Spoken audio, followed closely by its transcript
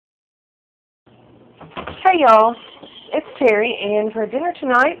Hey y'all, it's Terry, and for dinner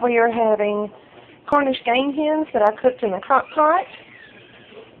tonight we are having Cornish game hens that I cooked in the Crockpot.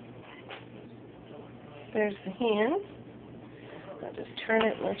 There's the hen. I'll just turn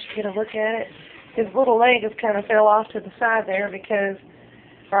it and let you get a look at it. His little leg has kind of fell off to the side there because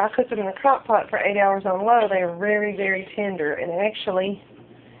I cooked them in the Crockpot for 8 hours on low. They were very, very tender, and actually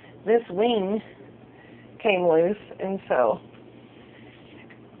this wing came loose, and so.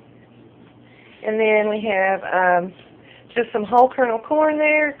 And then we have just some whole kernel corn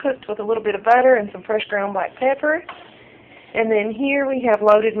there, cooked with a little bit of butter and some fresh ground black pepper. And then here we have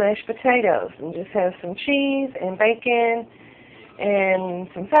loaded mashed potatoes, and just have some cheese and bacon and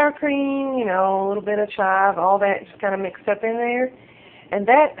some sour cream, you know, a little bit of chive, all that just kind of mixed up in there. And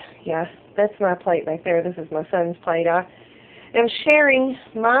that, yeah, that's my plate right there. This is my son's plate. I am sharing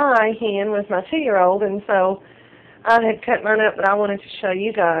my hen with my 2-year-old, and so I had cut mine up, but I wanted to show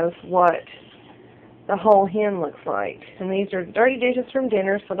you guys what the whole hen looks like. And these are dirty dishes from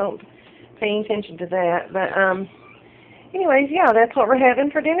dinner, so don't pay any attention to that. But anyways, yeah, that's what we're having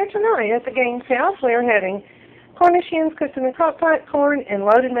for dinner tonight at the Gaines house. We're having Cornish hens cooked in the Crockpot, corn, and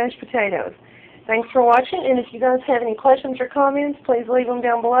loaded mashed potatoes. Thanks for watching, and if you guys have any questions or comments, please leave them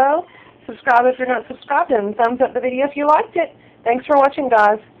down below. Subscribe if you're not subscribed, and thumbs up the video if you liked it. Thanks for watching,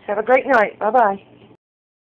 guys. Have a great night. Bye-bye.